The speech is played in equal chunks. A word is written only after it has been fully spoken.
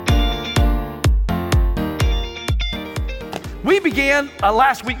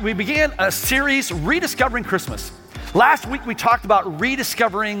Last week, we began a series, Rediscovering Christmas. Last week, we talked about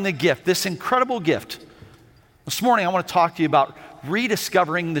rediscovering the gift, this incredible gift. This morning, I want to talk to you about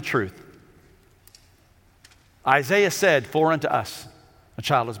rediscovering the truth. Isaiah said, "For unto us a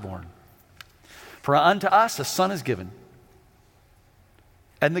child is born. For unto us a son is given.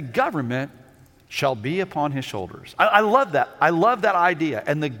 And the government shall be upon his shoulders." I love that. I love that idea.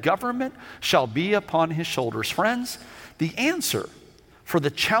 And the government shall be upon his shoulders. Friends, the answer for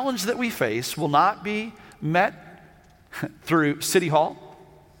the challenge that we face will not be met through City Hall,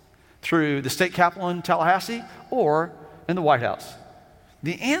 through the state capitol in Tallahassee, or in the White House.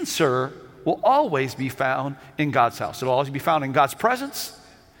 The answer will always be found in God's house. It'll always be found in God's presence.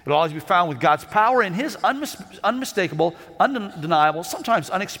 It'll always be found with God's power and his unmistakable, undeniable,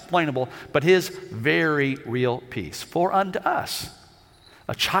 sometimes unexplainable, but his very real peace. For unto us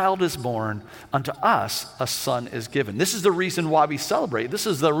a child is born, unto us a son is given. This is the reason why we celebrate. This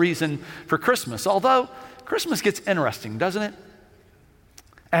is the reason for Christmas. Although Christmas gets interesting, doesn't it?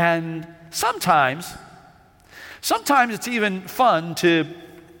 And sometimes it's even fun to,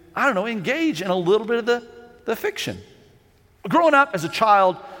 engage in a little bit of the fiction. Growing up as a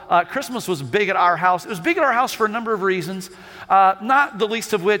child, Christmas was big at our house. It was big at our house for a number of reasons, not the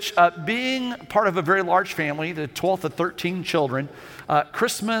least of which being part of a very large family, the 12th of 13 children.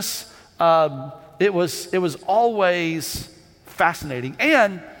 Christmas, it was always fascinating.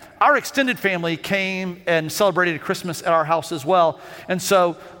 And our extended family came and celebrated Christmas at our house as well. And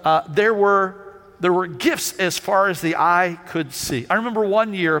so there were gifts as far as the eye could see. I remember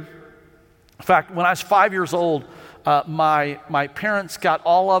one year, in fact, when I was 5 years old, my parents got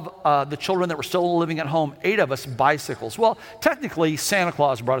all of the children that were still living at home, 8 of us, bicycles. Well, technically, Santa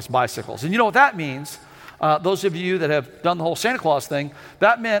Claus brought us bicycles. And you know what that means? Those of you that have done the whole Santa Claus thing,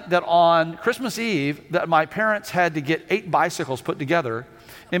 that meant that on Christmas Eve, that my parents had to get 8 bicycles put together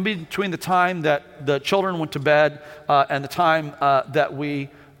in between the time that the children went to bed and the time that we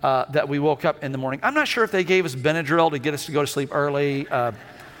woke up in the morning. I'm not sure if they gave us Benadryl to get us to go to sleep early.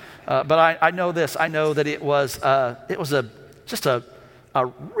 But I know this. I know that it was just a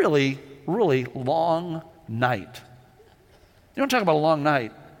really, really long night. You want to talk about a long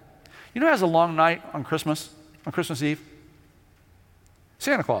night? You know who has a long night on Christmas Eve?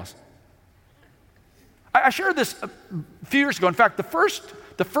 Santa Claus. I shared this a few years ago. In fact, the first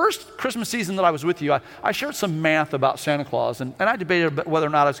Christmas season that I was with you, I shared some math about Santa Claus, and I debated whether or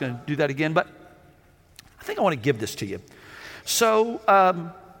not I was going to do that again, but I think I want to give this to you. So,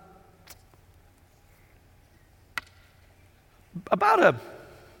 About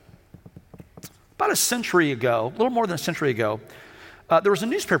a century ago, a little more than a century ago, there was a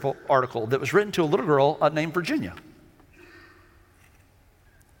newspaper article that was written to a little girl named Virginia.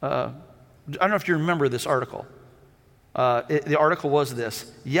 I don't know if you remember this article. The article was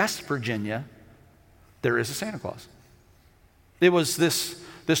this: "Yes, Virginia, there is a Santa Claus." It was this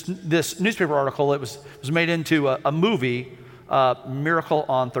newspaper article. It was made into a movie, Miracle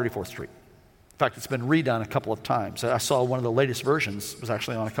on 34th Street. In fact, it's been redone a couple of times. I saw one of the latest versions was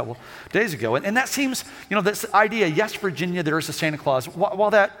actually on a couple of days ago. And that seems, this idea, yes, Virginia, there is a Santa Claus, while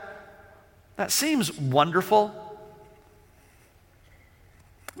that seems wonderful,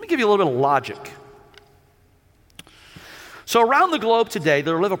 let me give you a little bit of logic. So around the globe today,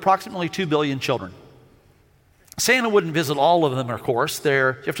 there live approximately 2 billion children. Santa wouldn't visit all of them, of course.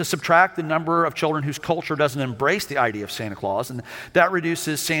 You have to subtract the number of children whose culture doesn't embrace the idea of Santa Claus, and that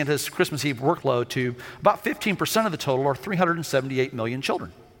reduces Santa's Christmas Eve workload to about 15% of the total, or 378 million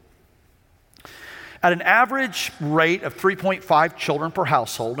children. At an average rate of 3.5 children per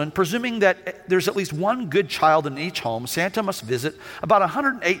household, and presuming that there's at least one good child in each home, Santa must visit about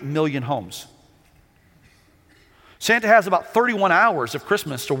 108 million homes. Santa has about 31 hours of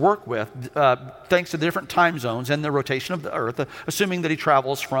Christmas to work with, thanks to the different time zones and the rotation of the earth, assuming that he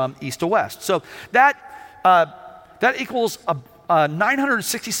travels from east to west. So that equals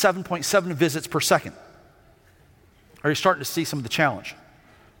 967.7 visits per second. Are you starting to see some of the challenge?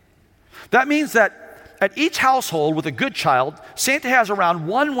 That means that at each household with a good child, Santa has around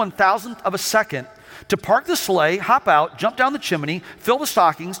 1/1000th of a second to park the sleigh, hop out, jump down the chimney, fill the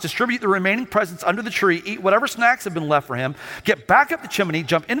stockings, distribute the remaining presents under the tree, eat whatever snacks have been left for him, get back up the chimney,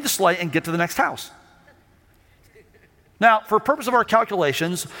 jump into the sleigh, and get to the next house. Now, for purpose of our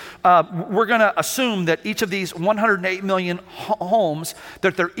calculations, we're going to assume that each of these 108 million homes,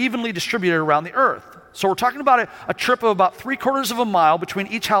 that they're evenly distributed around the earth. So we're talking about a trip of about 3/4 of a mile between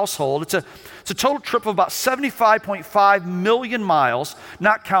each household. It's a total trip of about 75.5 million miles,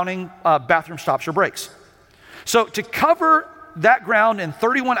 not counting bathroom stops or breaks. So to cover that ground in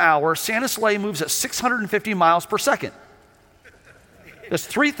 31 hours, Santa's sleigh moves at 650 miles per second. That's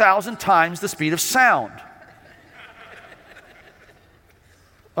 3,000 times the speed of sound.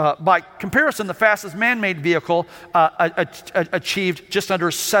 By comparison, the fastest man-made vehicle achieved just under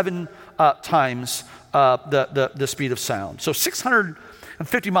 7 times the speed of sound. So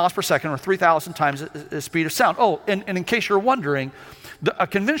 650 miles per second, or 3,000 times the speed of sound. Oh, and in case you're wondering, a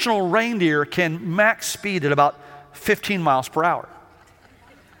conventional reindeer can max speed at about 15 miles per hour.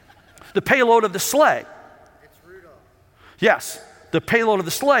 The payload of the sleigh. It's Rudolph. Yes, the payload of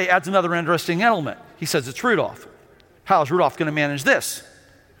the sleigh adds another interesting element. He says it's Rudolph. How is Rudolph going to manage this?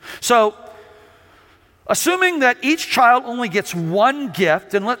 So, assuming that each child only gets one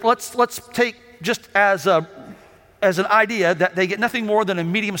gift, and let's take just as an idea that they get nothing more than a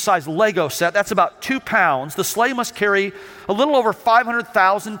medium-sized Lego set. That's about 2 pounds. The sleigh must carry a little over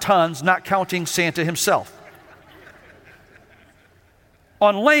 500,000 tons, not counting Santa himself.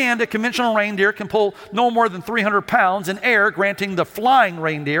 On land, a conventional reindeer can pull no more than 300 pounds. In air, granting the flying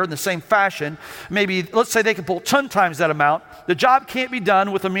reindeer in the same fashion, maybe, let's say they can pull 10 times that amount. The job can't be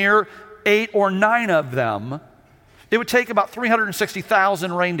done with a mere 8 or 9 of them. It would take about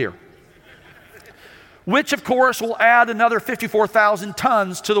 360,000 reindeer, which of course will add another 54,000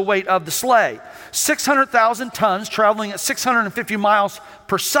 tons to the weight of the sleigh. 600,000 tons traveling at 650 miles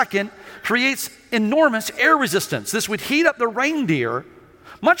per second creates enormous air resistance. This would heat up the reindeer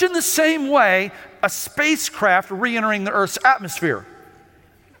much in the same way a spacecraft re-entering the Earth's atmosphere.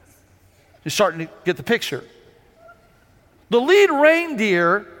 You're starting to get the picture. The lead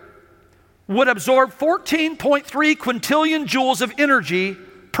reindeer would absorb 14.3 quintillion joules of energy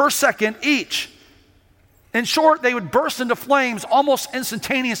per second each. In short, they would burst into flames almost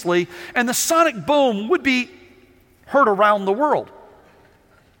instantaneously, and the sonic boom would be heard around the world.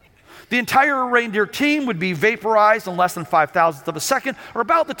 The entire reindeer team would be vaporized in less than 5,000ths of a second, or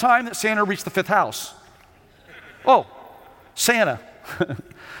about the time that Santa reached the 5th house. Oh, Santa.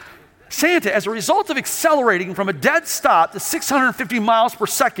 Santa, as a result of accelerating from a dead stop to 650 miles per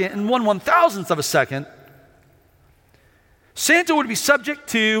second in 1/1000th of a second, Santa would be subject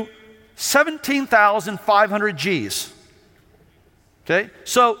to 17,500 Gs. Okay?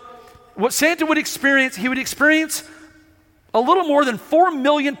 So what Santa would experience, he would experience a little more than 4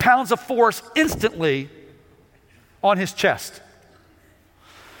 million pounds of force instantly on his chest.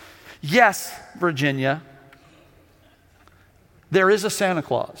 Yes, Virginia, there is a Santa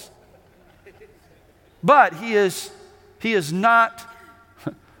Claus. But he is not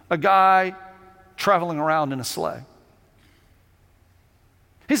a guy traveling around in a sleigh.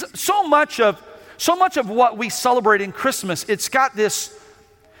 He's so much of what we celebrate in Christmas, it's got this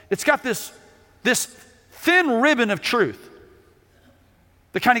thin ribbon of truth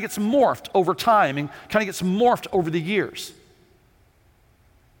that kind of gets morphed over time and kind of gets morphed over the years.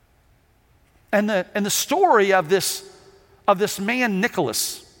 And the story of this man,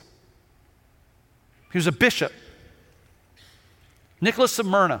 Nicholas, he was a bishop, Nicholas of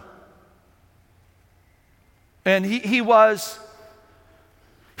Myra. And he was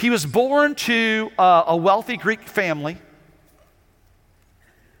born to a wealthy Greek family.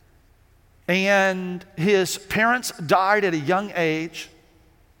 And his parents died at a young age.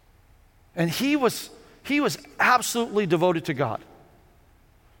 And he was absolutely devoted to God.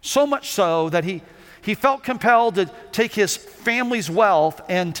 So much so that he felt compelled to take his family's wealth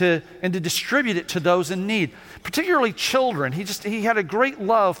and to distribute it to those in need, particularly children. He had a great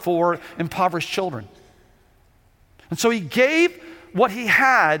love for impoverished children. And so he gave what he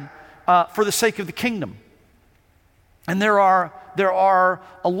had for the sake of the kingdom. And there are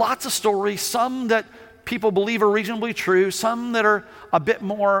lots of stories, some that people believe are reasonably true, some that are a bit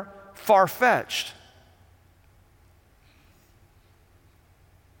more far-fetched.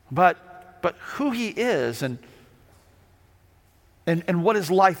 But who he is and what his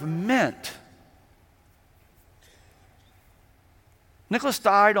life meant. Nicholas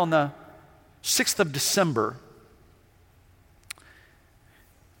died on the 6th of December.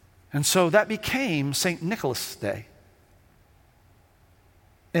 And so that became St. Nicholas Day.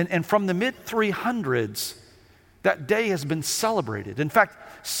 And from the mid-300s, that day has been celebrated. In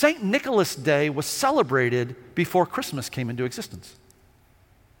fact, St. Nicholas Day was celebrated before Christmas came into existence.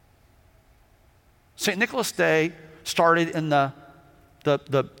 St. Nicholas Day started in the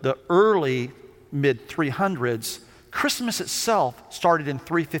early mid-300s. Christmas itself started in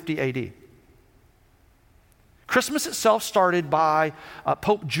 350 AD. Christmas itself started by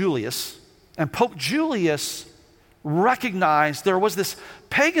Pope Julius, and Pope Julius recognized there was this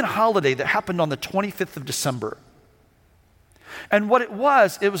pagan holiday that happened on the 25th of December. And what it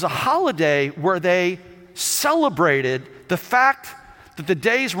was a holiday where they celebrated the fact that the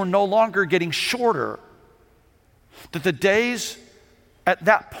days were no longer getting shorter, that the days at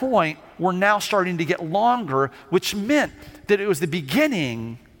that point were now starting to get longer, which meant that it was the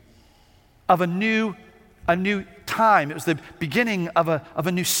beginning of a new time. It was the beginning of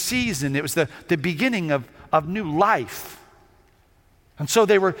a new season. It was the beginning of new life. And so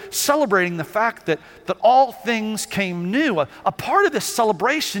they were celebrating the fact that all things came new. A part of this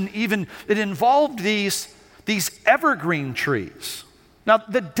celebration even, it involved these evergreen trees. Now,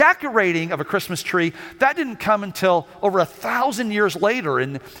 the decorating of a Christmas tree, that didn't come until over 1,000 years later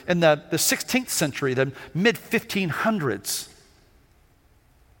in the 16th century, the mid-1500s.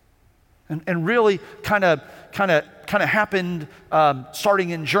 And really kind of happened starting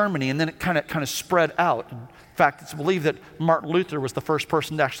in Germany, and then it kind of spread out. In fact, it's believed that Martin Luther was the first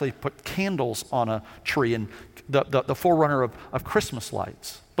person to actually put candles on a tree, and the forerunner of Christmas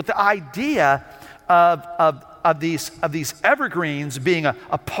lights. But the idea of these evergreens being a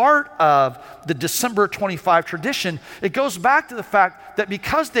part of the December 25 tradition, it goes back to the fact that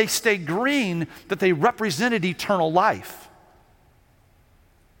because they stayed green, that they represented eternal life.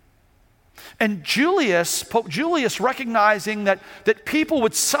 And Pope Julius, recognizing that people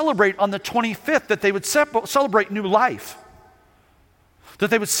would celebrate on the 25th, that they would celebrate new life,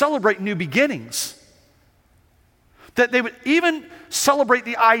 that they would celebrate new beginnings, that they would even celebrate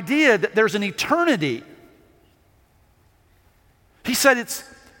the idea that there's an eternity. He said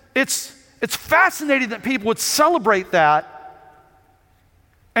it's fascinating that people would celebrate that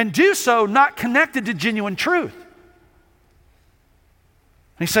and do so not connected to genuine truth.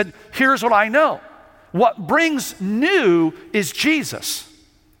 And he said, here's what I know. What brings new is Jesus.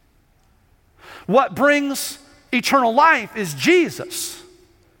 What brings eternal life is Jesus.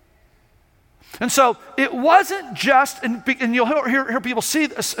 And so it wasn't just, and you'll hear people say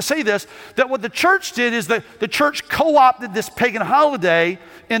this, that what the church did is that the church co-opted this pagan holiday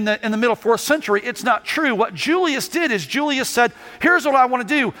in the middle 4th century. It's not true. What Julius did is Julius said, here's what I want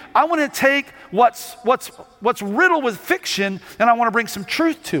to do. I want to take what's riddled with fiction, and I want to bring some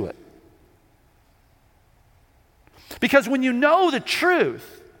truth to it. Because when you know the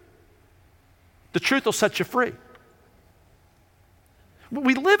truth will set you free.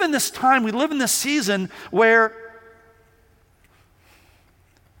 We live in this time, we live in this season where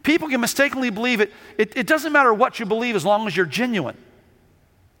people can mistakenly believe it. It doesn't matter what you believe as long as you're genuine.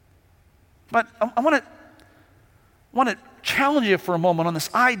 But I want to challenge you for a moment on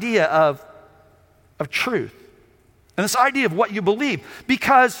this idea of truth and this idea of what you believe,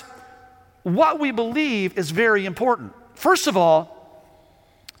 because what we believe is very important. First of all,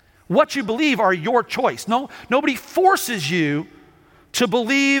 what you believe are your choice. Nobody forces you to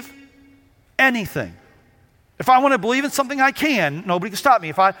believe anything. If I want to believe in something, I can. Nobody can stop me.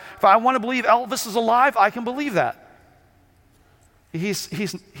 If I want to believe Elvis is alive, I can believe that.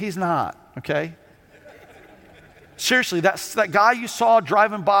 He's not, okay? Seriously, that guy you saw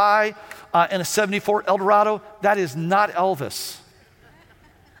driving by in a 74 Eldorado, that is not Elvis.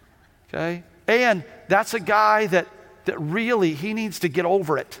 Okay? And that's a guy that really, he needs to get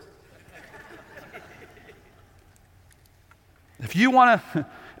over it. If you want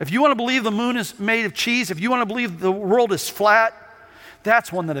to believe the moon is made of cheese, if you want to believe the world is flat,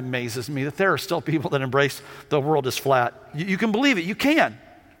 that's one that amazes me, that there are still people that embrace the world is flat. You can believe it. You can.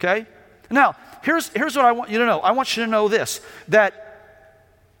 Okay? Now, here's what I want you to know. I want you to know this, that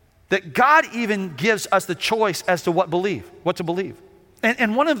God even gives us the choice as to what to believe.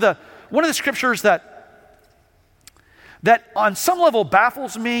 And one of the scriptures that on some level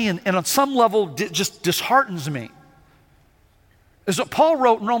baffles me and on some level just disheartens me is what Paul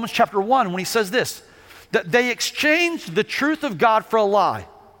wrote in Romans chapter 1 when he says this, that they exchanged the truth of God for a lie.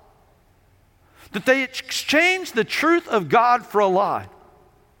 That they exchanged the truth of God for a lie.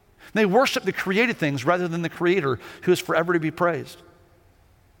 They worship the created things rather than the Creator, who is forever to be praised.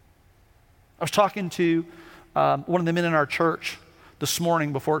 I was talking to one of the men in our church this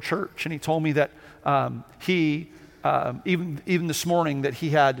morning before church, and he told me that even this morning, that he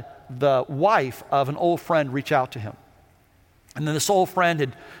had the wife of an old friend reach out to him. And then this old friend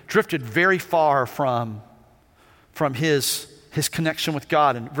had drifted very far from his connection with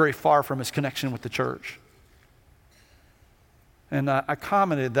God and very far from his connection with the church. And I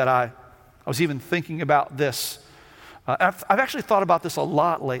commented that I was even thinking about this. I've actually thought about this a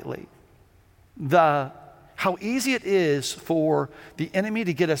lot lately. How easy it is for the enemy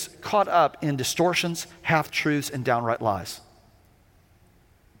to get us caught up in distortions, half-truths, and downright lies.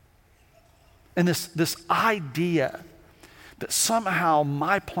 And this idea that somehow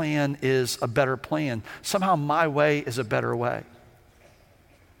my plan is a better plan. Somehow my way is a better way.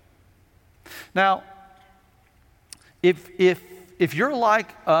 Now, if you're like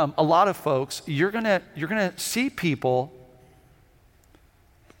a lot of folks, you're gonna see people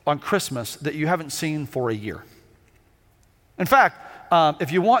on Christmas that you haven't seen for a year. In fact,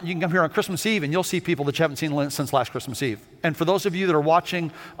 if you want, you can come here on Christmas Eve and you'll see people that you haven't seen since last Christmas Eve. And for those of you that are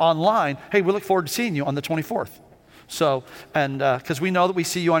watching online, hey, we look forward to seeing you on the 24th. So, and because we know that we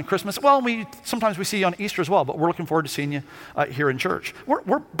see you on Christmas. Well, sometimes we see you on Easter as well, but we're looking forward to seeing you here in church.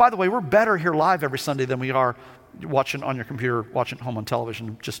 By the way, we're better here live every Sunday than we are watching on your computer, watching at home on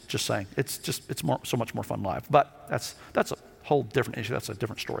television. Just saying, it's so much more fun live. But that's a whole different issue. That's a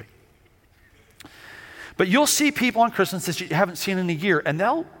different story. But you'll see people on Christmas that you haven't seen in a year, and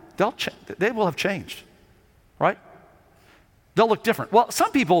they will have changed, right? They'll look different. Well,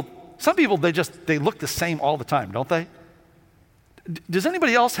 some people they look the same all the time, don't they? Does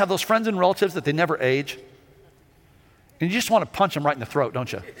anybody else have those friends and relatives that they never age? And you just want to punch them right in the throat,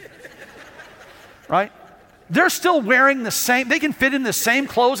 don't you? Right? They're still wearing the same, they can fit in the same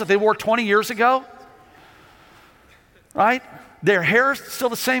clothes that they wore 20 years ago. Right? Their hair is still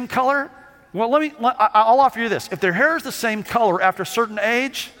the same color. Well, I'll offer you this. If their hair is the same color after a certain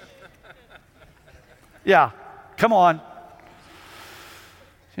age, yeah, come on.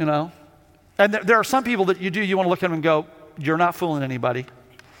 You know? And there are some people that you want to look at them and go, you're not fooling anybody.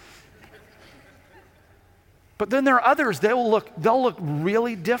 But then there are others, they'll look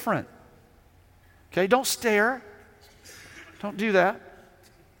really different. Okay, don't stare. Don't do that.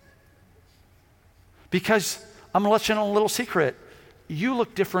 Because I'm going to let you know a little secret. You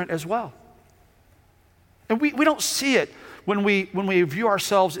look different as well. And we don't see it when we view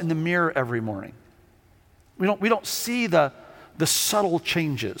ourselves in the mirror every morning. We don't see the subtle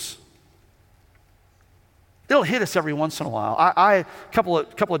changes. It'll hit us every once in a while. A couple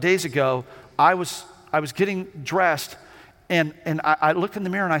of days ago, I was getting dressed, and I looked in the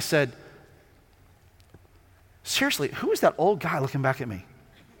mirror and I said, seriously, who is that old guy looking back at me?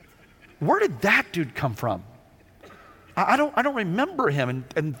 Where did that dude come from? I don't remember him,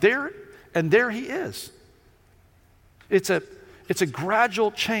 and there he is. It's a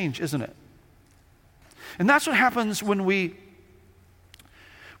gradual change, isn't it? And that's what happens when we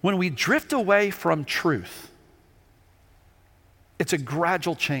drift away from truth. It's a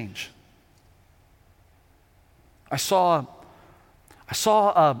gradual change. I saw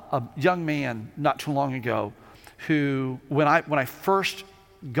a young man not too long ago who, when I first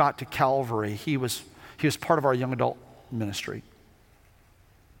got to Calvary, he was part of our young adult ministry.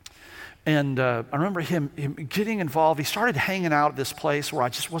 And I remember him getting involved. He started hanging out at this place where I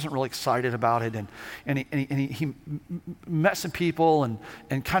just wasn't really excited about it. And he met some people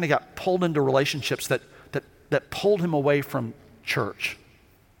and kind of got pulled into relationships that pulled him away from church.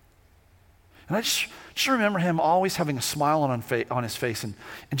 And I just remember him always having a smile on his face and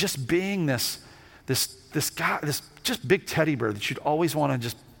just being this guy, this just big teddy bear that you'd always want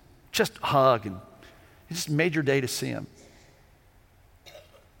to just hug. And it just made your day to see him.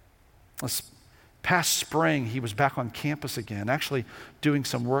 This past spring, he was back on campus again, actually doing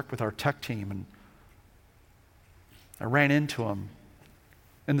some work with our tech team. And I ran into him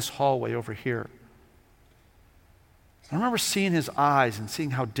in this hallway over here. I remember seeing his eyes and seeing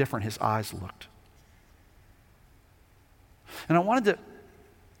how different his eyes looked. And I wanted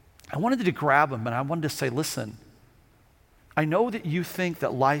to grab him, and I wanted to say, listen, I know that you think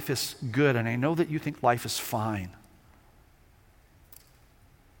that life is good, and I know that you think life is fine.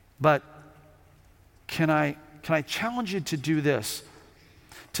 But can I challenge you to do this?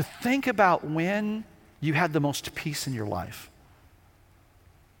 To think about when you had the most peace in your life.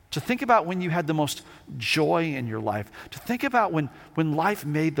 To think about when you had the most joy in your life. To think about when life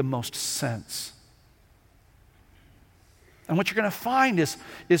made the most sense. And what you're going to find is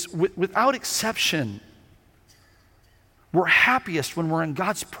without exception, we're happiest when we're in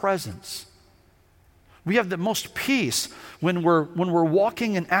God's presence. We have the most peace when we're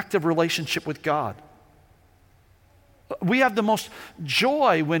walking in active relationship with God. We have the most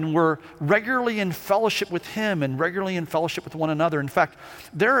joy when we're regularly in fellowship with Him and regularly in fellowship with one another. In fact,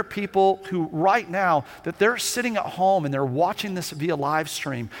 there are people who right now that they're sitting at home and they're watching this via live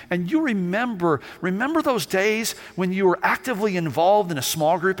stream. And you remember those days when you were actively involved in a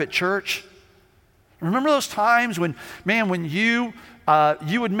small group at church? Remember those times when you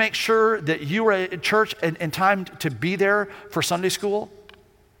would make sure that you were at church in time to be there for Sunday school?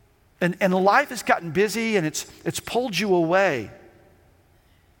 And life has gotten busy and it's pulled you away.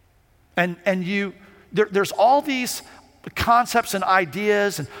 And there's all these concepts and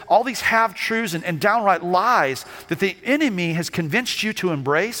ideas and all these half-truths and downright lies that the enemy has convinced you to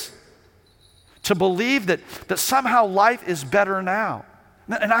embrace, to believe that somehow life is better now.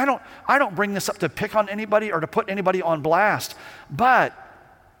 And I don't bring this up to pick on anybody or to put anybody on blast, but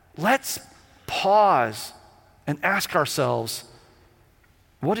let's pause and ask ourselves,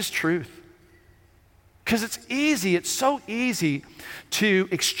 What is truth? Because it's so easy to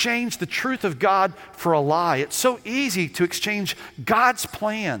exchange the truth of God for a lie. It's so easy to exchange God's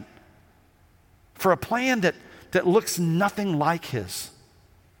plan for a plan that looks nothing like His.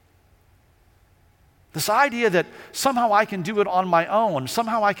 This idea that somehow I can do it on my own,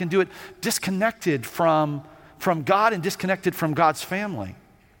 somehow I can do it disconnected from God and disconnected from God's family.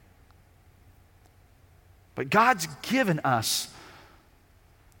 But God's given us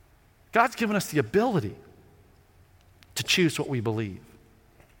the ability to choose what we believe.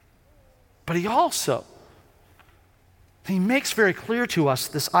 But He makes very clear to us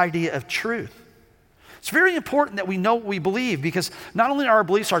this idea of truth. It's very important that we know what we believe, because not only are our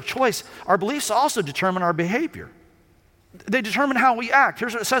beliefs our choice, our beliefs also determine our behavior. They determine how we act.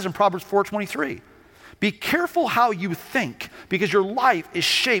 Here's what it says in Proverbs 4:23. Be careful how you think, because your life is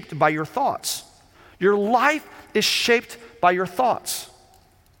shaped by your thoughts. Your life is shaped by your thoughts.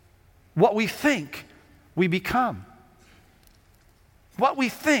 What we think, we become. What we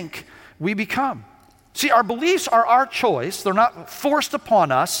think, we become. See, our beliefs are our choice. They're not forced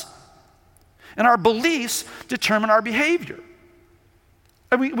upon us. And our beliefs determine our behavior.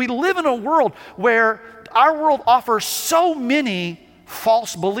 And we live in a world where our world offers so many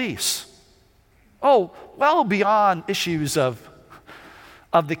false beliefs. Oh, well beyond issues of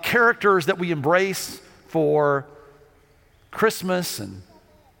the characters that we embrace for Christmas and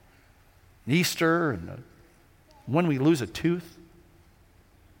Easter and when we lose a tooth.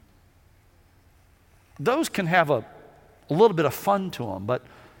 Those can have a little bit of fun to them, but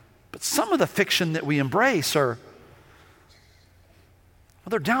some of the fiction that we embrace they're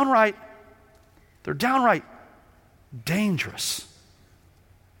downright dangerous.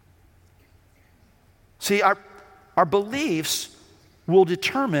 See, our beliefs will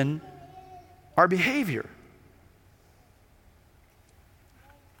determine our behavior.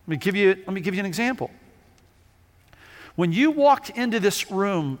 Let me give you an example. When you walked into this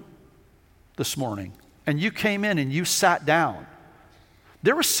room this morning and you came in and you sat down,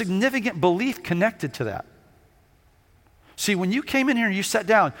 there was significant belief connected to that. See, when you came in here and you sat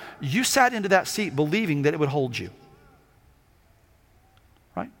down, you sat into that seat believing that it would hold you.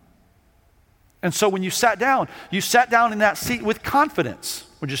 Right? And so when you sat down in that seat with confidence.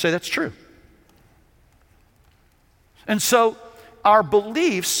 Would you say that's true? And so our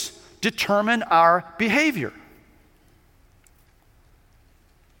beliefs determine our behavior.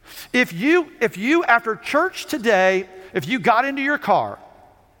 If you after church today, if you got into your car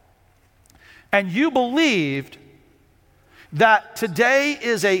and you believed that today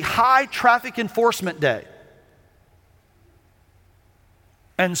is a high traffic enforcement day,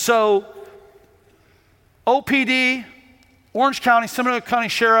 and so OPD, Orange County, Seminole County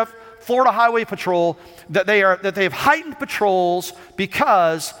Sheriff, Florida Highway Patrol, that they have heightened patrols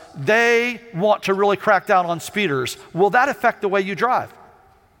because they want to really crack down on speeders, will that affect the way you drive?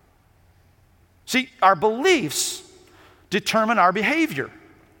 See, our beliefs determine our behavior.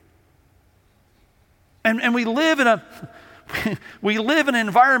 And we live in an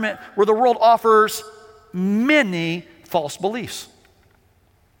environment where the world offers many false beliefs.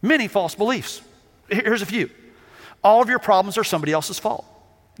 Many false beliefs. Here's a few. All of your problems are somebody else's fault.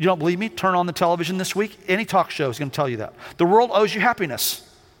 You don't believe me? Turn on the television this week. Any talk show is going to tell you that. The world owes you happiness.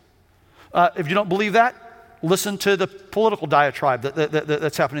 If you don't believe that, listen to the political diatribe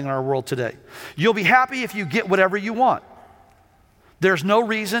that's happening in our world today. You'll be happy if you get whatever you want. There's no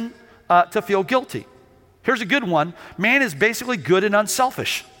reason to feel guilty. Here's a good one. Man is basically good and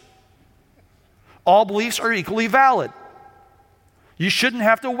unselfish. All beliefs are equally valid. You shouldn't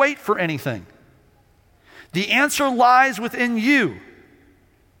have to wait for anything. The answer lies within you.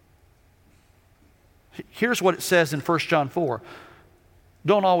 Here's what it says in 1 John 4.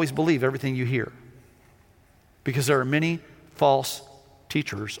 Don't always believe everything you hear, because there are many false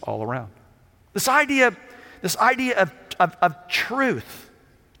teachers all around. This idea of truth.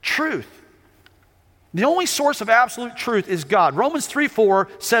 The only source of absolute truth is God. Romans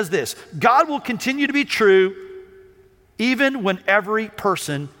 3:4 says this: God will continue to be true even when every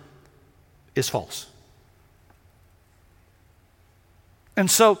person is false. And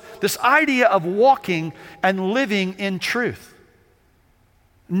so this idea of walking and living in truth,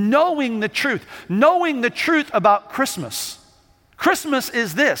 knowing the truth about Christmas. Christmas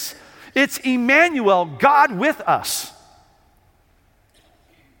is this: it's Emmanuel, God with us.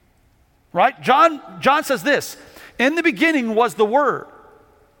 Right? John says this: in the beginning was the Word,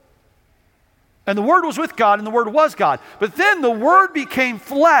 and the Word was with God, and the Word was God. But then the Word became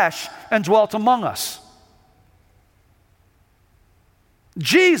flesh and dwelt among us.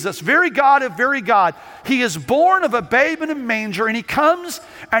 Jesus, very God of very God, he is born of a babe in a manger, and he comes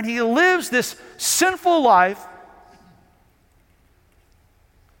and he lives this sinful life,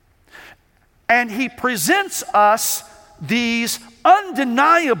 and he presents us these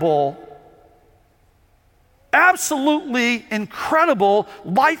undeniable, absolutely incredible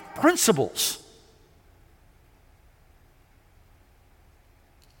life principles.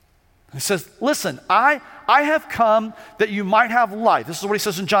 He says, listen, I have come that you might have life. This is what he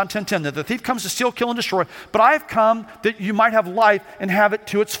says in John 10:10, that the thief comes to steal, kill, and destroy, but I have come that you might have life and have it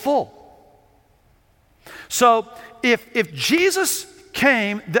to its full. So if Jesus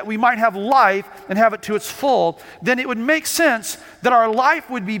came that we might have life and have it to its full, then it would make sense that our life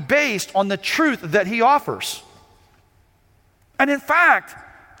would be based on the truth that he offers. And in fact,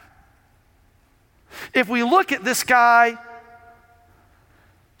 if we look at this guy,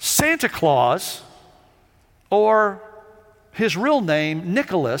 Santa Claus, or his real name,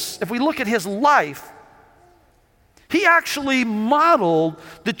 Nicholas, if we look at his life, he actually modeled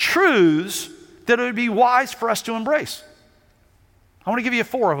the truths that it would be wise for us to embrace. I want to give you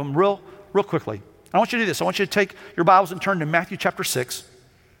 4 of them real quickly. I want you to do this. I want you to take your Bibles and turn to Matthew chapter 6.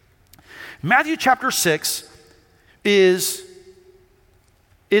 Matthew chapter 6 it's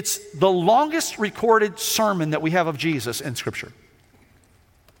the longest recorded sermon that we have of Jesus in Scripture.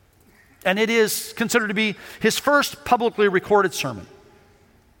 And it is considered to be his first publicly recorded sermon.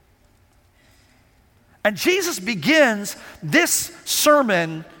 And Jesus begins this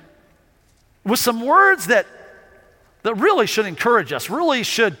sermon with some words that really should encourage us, really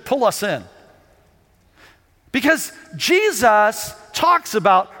should pull us in. Because Jesus talks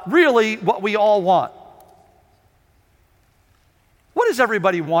about really what we all want. What does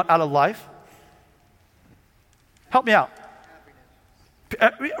everybody want out of life? Help me out.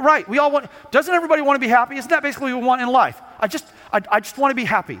 Right, we all want, doesn't everybody want to be happy? Isn't that basically what we want in life? I just want to be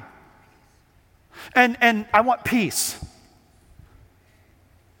happy. And I want peace.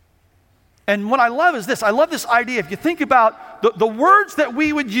 And what I love is this. I love this idea. If you think about the words that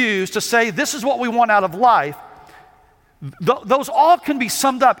we would use to say this is what we want out of life, those all can be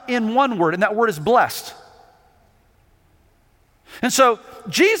summed up in one word, and that word is blessed. And so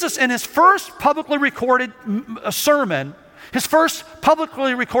Jesus, in his first publicly recorded sermon, his first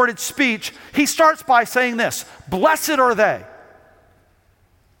publicly recorded speech, he starts by saying this: blessed are they.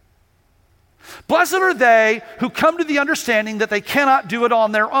 Blessed are they who come to the understanding that they cannot do it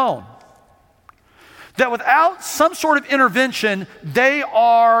on their own. That without some sort of intervention, they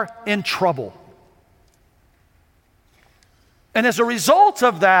are in trouble. And as a result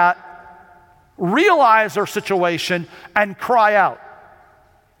of that, realize their situation and cry out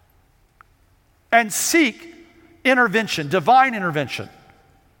and seek intervention, divine intervention,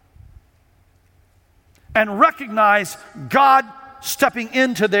 and recognize God stepping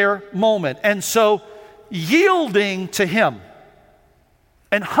into their moment. And so yielding to him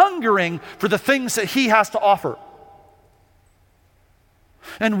and hungering for the things that he has to offer,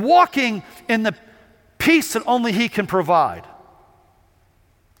 and walking in the peace that only he can provide.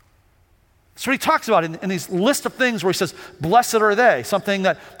 That's what he talks about in these list of things where he says, blessed are they, something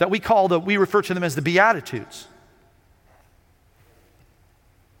that we refer to them as the Beatitudes.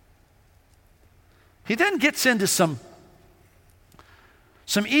 He then gets into some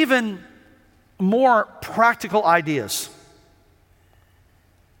even more practical ideas.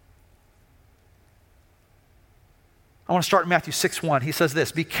 I want to start in Matthew 6:1. He says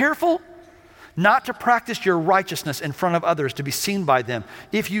this: be careful not to practice your righteousness in front of others to be seen by them.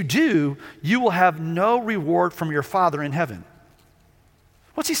 If you do, you will have no reward from your Father in heaven.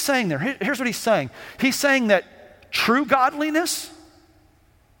 What's he saying there? Here's what he's saying. He's saying that true godliness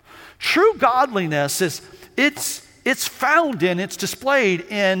is, it's found in, it's displayed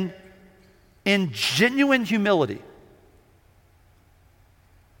in genuine humility.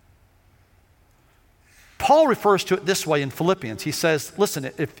 Paul refers to it this way in Philippians. He says,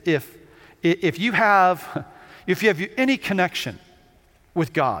 listen, if you have any connection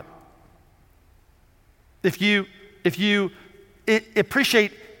with God, if you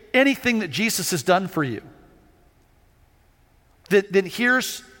appreciate anything that Jesus has done for you, then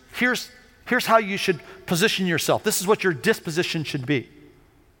here's how you should position yourself. This is what your disposition should be.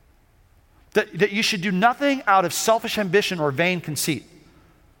 That you should do nothing out of selfish ambition or vain conceit,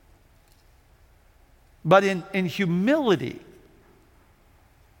 but in humility,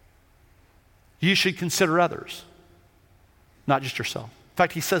 you should consider others, not just yourself. In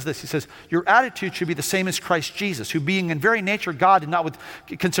fact, he says this. He says, your attitude should be the same as Christ Jesus, who being in very nature God did not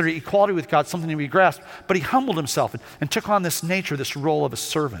consider equality with God something to be grasped, but he humbled himself and took on this nature, this role of a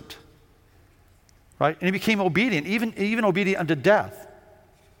servant. Right? And he became obedient, even obedient unto death.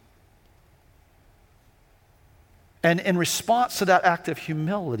 And in response to that act of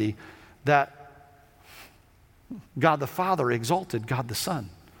humility, that God the Father exalted God the Son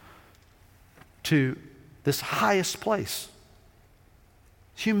to this highest place.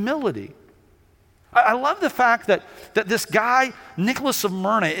 Humility. I love the fact that this guy, Nicholas of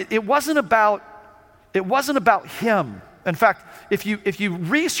Myra, it wasn't about him. In fact, if you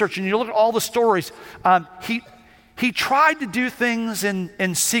research and you look at all the stories, he tried to do things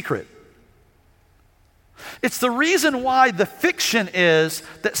in secret. It's the reason why the fiction is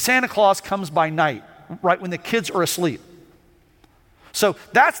that Santa Claus comes by night, right when the kids are asleep. So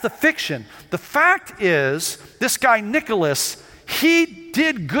that's the fiction. The fact is, this guy Nicholas, he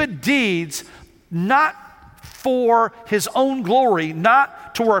did good deeds not for his own glory,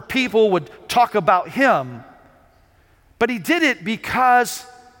 not to where people would talk about him, but he did it because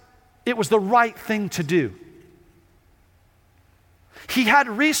it was the right thing to do. He had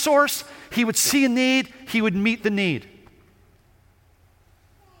resource, he would see a need, he would meet the need.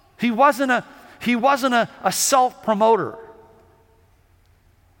 He wasn't a self-promoter,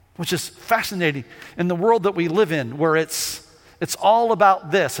 which is fascinating in the world that we live in, where it's all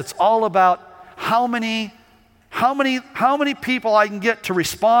about this. It's all about how many people I can get to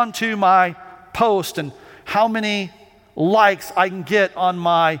respond to my post and how many likes I can get on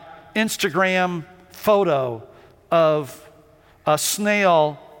my Instagram photo of a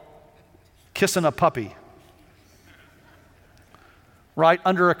snail kissing a puppy, right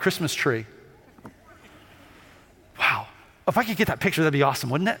under a Christmas tree. Wow. If I could get that picture, that'd be awesome,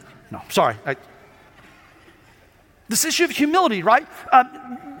 wouldn't it? No, sorry. This issue of humility, right?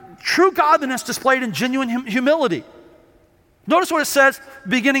 True godliness displayed in genuine humility. Notice what it says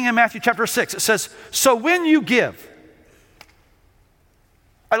beginning in Matthew chapter 6. It says, so when you give.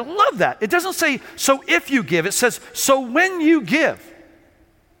 I love that. It doesn't say, so if you give. It says, so when you give.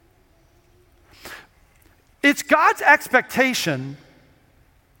 It's God's expectation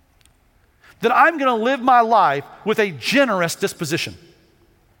that I'm going to live my life with a generous disposition.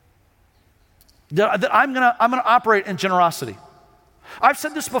 That I'm going to operate in generosity. I've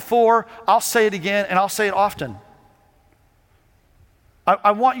said this before, I'll say it again, and I'll say it often.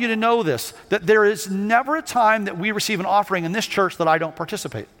 I want you to know this, that there is never a time that we receive an offering in this church that I don't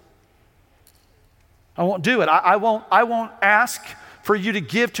participate. I won't do it. I won't ask for you to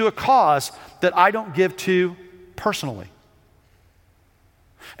give to a cause that I don't give to personally.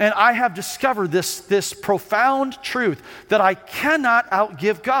 And I have discovered this profound truth that I cannot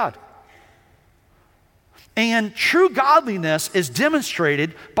outgive God. And true godliness is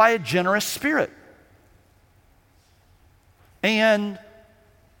demonstrated by a generous spirit. And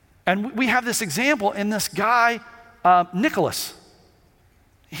we have this example in this guy, Nicholas.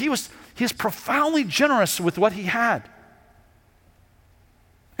 He is profoundly generous with what he had.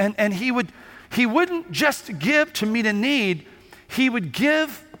 And he wouldn't just give to meet a need, he would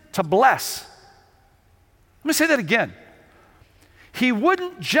give to bless. Let me say that again. He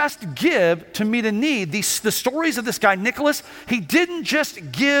wouldn't just give to meet a need. The stories of this guy, Nicholas, he didn't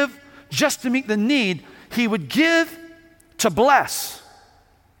just give just to meet the need. He would give to bless.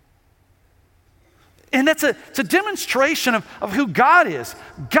 And it's a demonstration of who God is.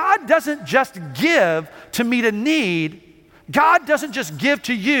 God doesn't just give to meet a need. God doesn't just give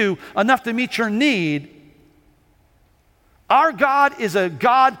to you enough to meet your need. Our God is a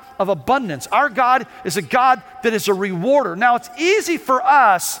God of abundance. Our God is a God that is a rewarder. Now, it's easy for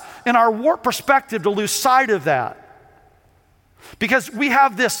us in our warped perspective to lose sight of that because we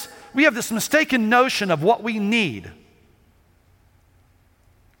have this mistaken notion of what we need.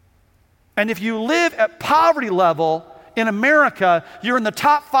 And if you live at poverty level in America, you're in the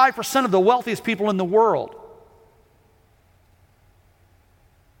top 5% of the wealthiest people in the world.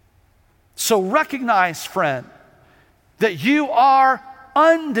 So recognize, friend, that you are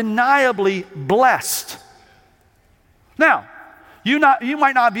undeniably blessed. Now, you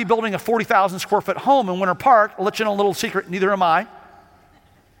might not be building a 40,000 square foot home in Winter Park. I'll let you know a little secret, neither am I.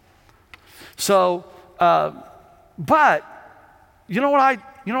 So, but you know what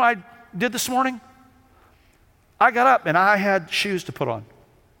I did this morning? I got up and I had shoes to put on.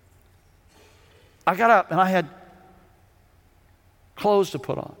 I got up and I had clothes to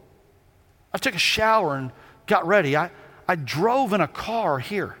put on. I took a shower and got ready. I drove in a car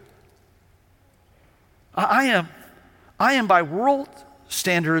here. I am by world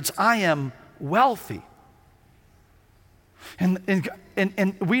standards, I am wealthy.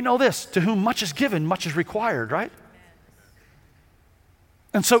 And we know this, to whom much is given, much is required, right?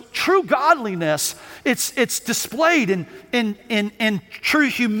 And so true godliness, it's displayed in true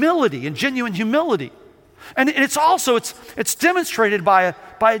humility, in genuine humility. And it's also, it's demonstrated by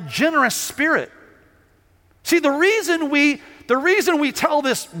a generous spirit. See, the reason we tell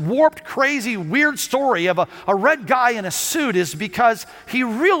this warped, crazy, weird story of a red guy in a suit is because he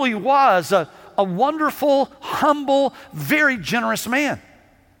really was a wonderful, humble, very generous man.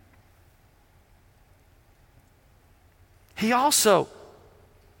 He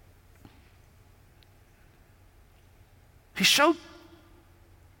showed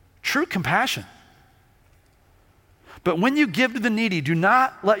true compassion. But when you give to the needy, do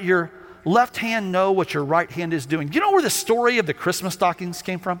not let your left hand know what your right hand is doing. Do you know where the story of the Christmas stockings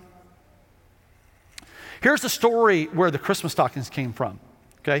came from? Here's the story where the Christmas stockings came from.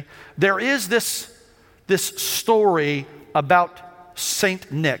 Okay, there is this story about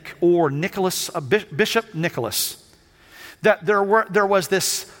Saint Nick, or Nicholas, Bishop Nicholas, that there was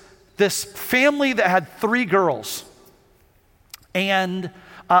this family that had 3 girls, and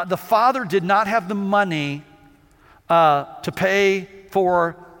the father did not have the money to pay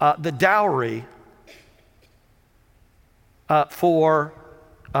for the dowry for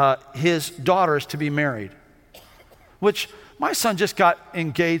his daughters to be married, which my son just got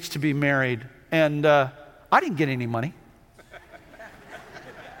engaged to be married, and I didn't get any money.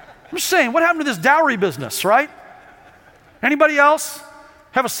 I'm just saying, what happened to this dowry business, right? Anybody else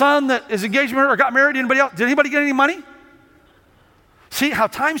have a son that is engaged or got married? Anybody else? Did anybody get any money? See how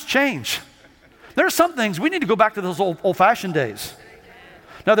times change. There are some things we need to go back to those old-fashioned days.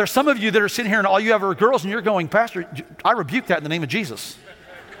 Now, there's some of you that are sitting here and all you have are girls, and you're going, Pastor, I rebuke that in the name of Jesus.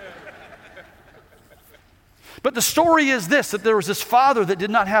 But the story is this, that there was this father that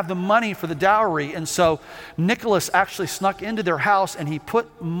did not have the money for the dowry, and so Nicholas actually snuck into their house, and he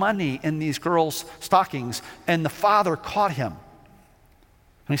put money in these girls' stockings, and the father caught him.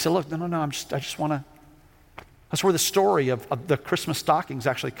 And he said, look, no, I just want to. That's where the story of the Christmas stockings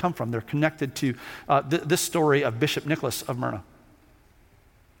actually come from. They're connected to this story of Bishop Nicholas of Myra.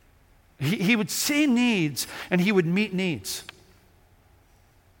 He would see needs, and he would meet needs.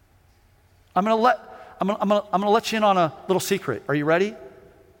 I'm going to let you in on a little secret. Are you ready?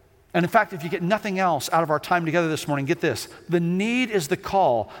 And in fact, if you get nothing else out of our time together this morning, get this. The need is the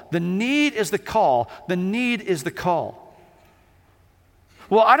call. The need is the call. The need is the call.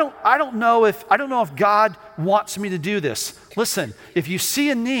 Well, I don't know if God wants me to do this. Listen, if you see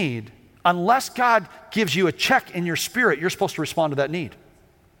a need, unless God gives you a check in your spirit, you're supposed to respond to that need.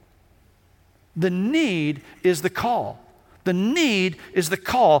 The need is the call. The need is the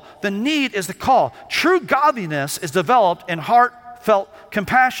call. The need is the call. True godliness is developed in heartfelt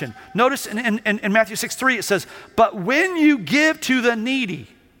compassion. Notice in Matthew 6:3 it says, but when you give to the needy.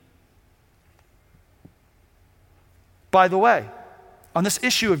 By the way, on this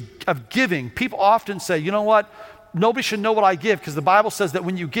issue of giving, people often say, you know what? Nobody should know what I give because the Bible says that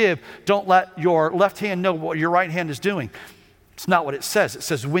when you give, don't let your left hand know what your right hand is doing. It's not what it says. It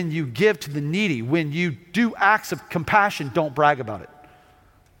says when you give to the needy, when you do acts of compassion, don't brag about it.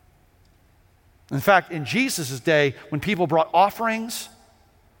 In fact, in Jesus' day, when people brought offerings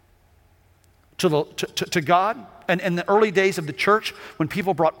to God, and in the early days of the church, when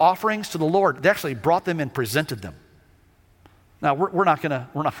people brought offerings to the Lord, they actually brought them and presented them. Now, we're not gonna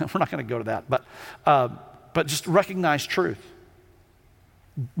go to that, but just recognize truth.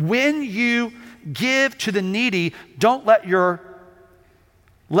 When you give to the needy, don't let your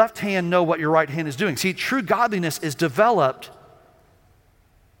left hand know what your right hand is doing. See, true godliness is developed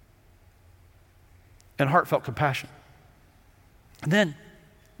in heartfelt compassion. And then,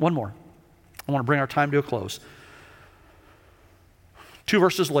 one more. I want to bring our time to a close. 2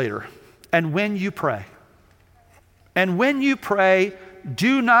 verses later, and when you pray,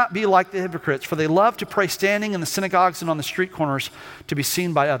 do not be like the hypocrites, for they love to pray standing in the synagogues and on the street corners to be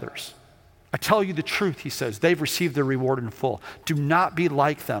seen by others. I tell you the truth, he says, they've received their reward in full. Do not be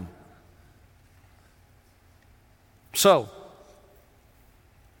like them. So,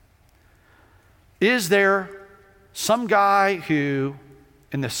 is there some guy who,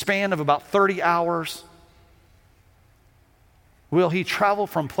 in the span of about 30 hours, will he travel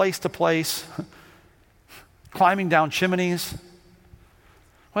from place to place, climbing down chimneys?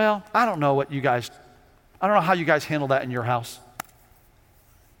 Well, I don't know how you guys handle that in your house.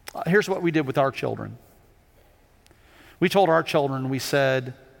 Here's what we did with our children. We told our children, we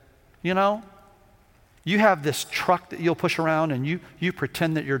said, you know, you have this truck that you'll push around and you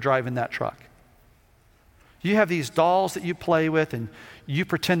pretend that you're driving that truck. You have these dolls that you play with and you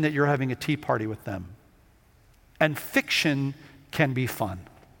pretend that you're having a tea party with them. And fiction can be fun.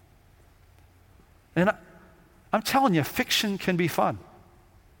 And I'm telling you, fiction can be fun.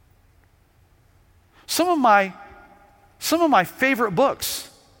 Some of my favorite books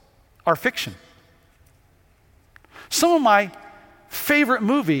are fiction. Some of my favorite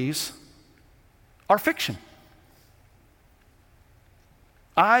movies are fiction.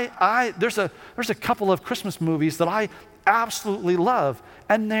 There's a couple of Christmas movies that I absolutely love,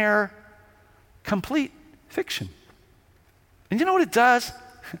 and they're complete fiction. And you know what it does?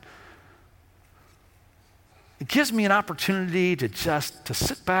 It gives me an opportunity to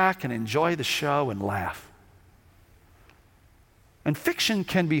sit back and enjoy the show and laugh. And fiction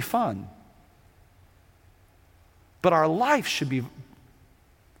can be fun, but our life should be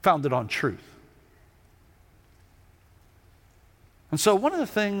founded on truth. And so one of the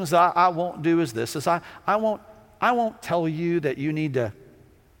things that I won't do is this, is I won't tell you that you need to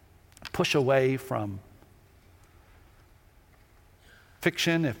push away from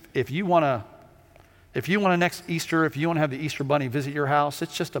fiction. If you want to next Easter, if you want to have the Easter bunny visit your house,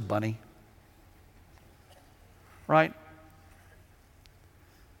 it's just a bunny. Right?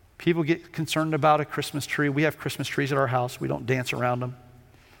 People get concerned about a Christmas tree. We have Christmas trees at our house. We don't dance around them.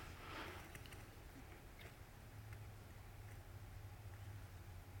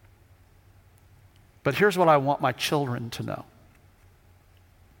 But here's what I want my children to know.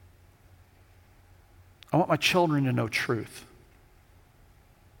 I want my children to know truth.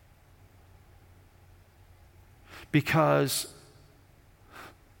 Because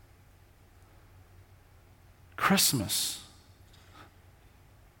Christmas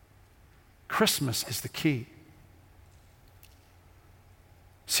is the key.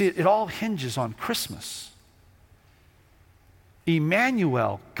 See, it all hinges on Christmas.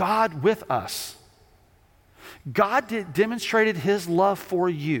 Emmanuel, God with us. God demonstrated his love for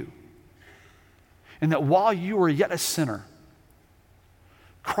you. And that while you were yet a sinner,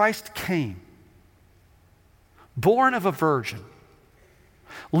 Christ came, born of a virgin,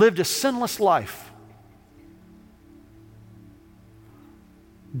 lived a sinless life,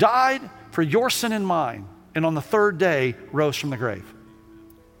 died for your sin and mine, and on the third day rose from the grave.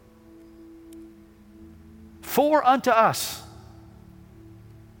 For unto us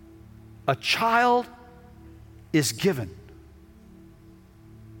a child is given.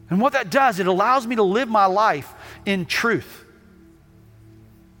 And what that does, it allows me to live my life in truth.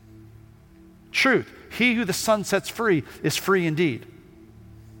 Truth. He who the Son sets free is free indeed.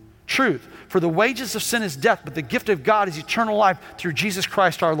 Truth. For the wages of sin is death, but the gift of God is eternal life through Jesus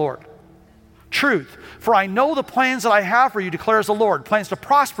Christ our Lord. Truth. For I know the plans that I have for you, declares the Lord. Plans to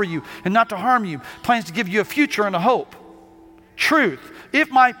prosper you and not to harm you. Plans to give you a future and a hope. Truth. If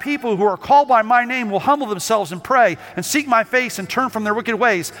my people who are called by my name will humble themselves and pray and seek my face and turn from their wicked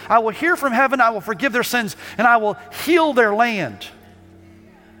ways, I will hear from heaven, I will forgive their sins, and I will heal their land.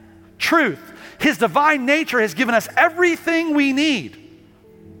 Truth. His divine nature has given us everything we need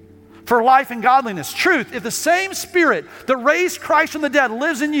for life and godliness. Truth. If the same Spirit that raised Christ from the dead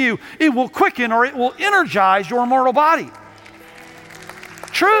lives in you, it will quicken or it will energize your mortal body.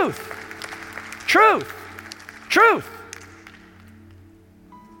 Truth. Truth. Truth.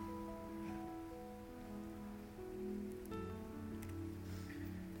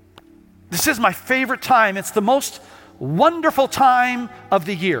 This is my favorite time. It's the most wonderful time of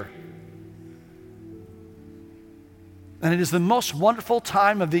the year. And it is the most wonderful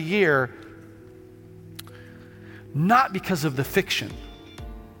time of the year, not because of the fiction,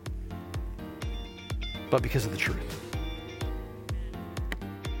 but because of the truth.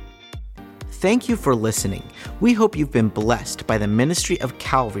 Thank you for listening. We hope you've been blessed by the ministry of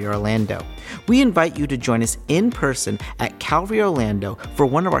Calvary Orlando. We invite you to join us in person at Calvary Orlando for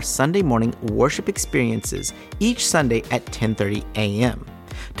one of our Sunday morning worship experiences each Sunday at 10:30 a.m.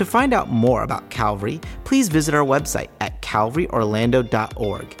 To find out more about Calvary, please visit our website at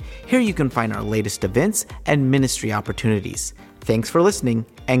calvaryorlando.org. Here you can find our latest events and ministry opportunities. Thanks for listening,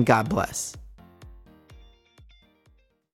 and God bless.